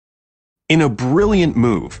In a brilliant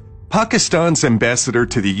move, Pakistan's ambassador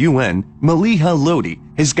to the UN, Maleeha Lodhi,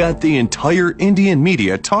 has got the entire Indian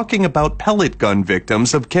media talking about pellet gun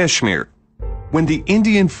victims of Kashmir. When the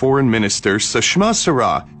Indian Foreign Minister Sushma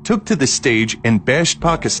Swaraj took to the stage and bashed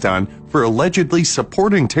Pakistan for allegedly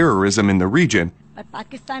supporting terrorism in the region,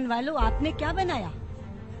 Pakistan वालों आपने क्या बनाया?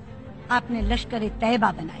 आपने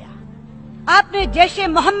लश्कर-ए-तैयबा बनाया, आपने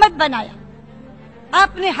जैश-ए-मोहम्मद बनाया,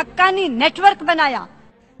 आपने Haqqani network बनाया.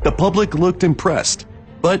 The public looked impressed,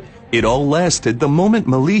 but it all lasted the moment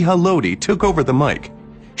Maleeha Lodhi took over the mic.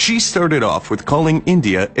 She started off with calling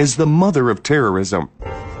India as the mother of terrorism.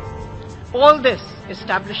 All this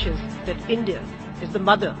establishes that India is the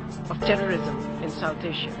mother of terrorism in South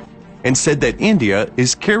Asia. And said that India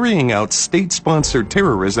is carrying out state-sponsored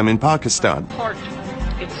terrorism in Pakistan. Support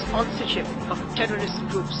its sponsorship of terrorist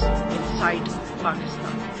groups inside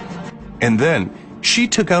Pakistan. And then she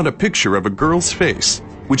took out a picture of a girl's face,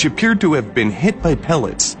 which appeared to have been hit by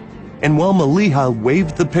pellets. And while Maleeha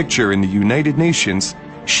waved the picture in the United Nations,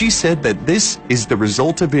 she said that this is the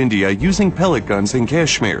result of India using pellet guns in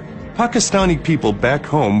Kashmir. Pakistani people back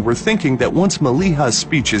home were thinking that once Maleeha's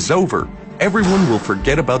speech is over, everyone will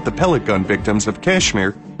forget about the pellet gun victims of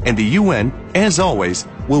Kashmir, and the UN, as always,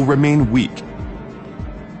 will remain weak.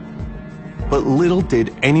 But little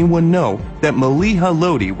did anyone know that Maleeha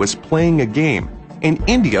Lodhi was playing a game, and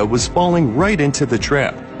India was falling right into the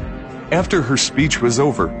trap. After her speech was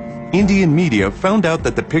over, Indian media found out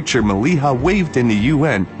that the picture Maleeha waved in the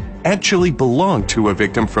UN actually belonged to a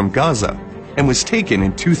victim from Gaza and was taken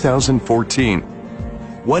in 2014.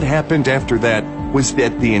 What happened after that was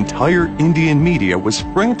that the entire Indian media was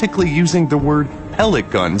frantically using the word pellet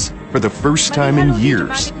guns for the first time in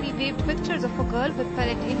years. Dramatically waved pictures of a girl with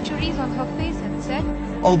pellet injuries on her face and said,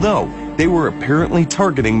 Although they were apparently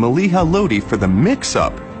targeting Maleeha Lodhi for the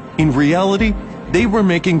mix-up, in reality, they were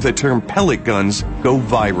making the term pellet guns go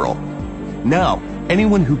viral. Now,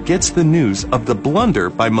 anyone who gets the news of the blunder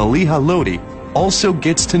by Maleeha Lodhi also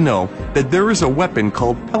gets to know that there is a weapon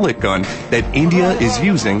called pellet gun that India is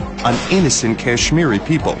using on innocent Kashmiri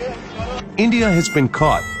people. India has been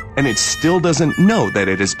caught, and it still doesn't know that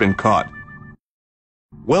it has been caught.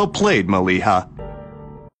 Well played, Maleeha.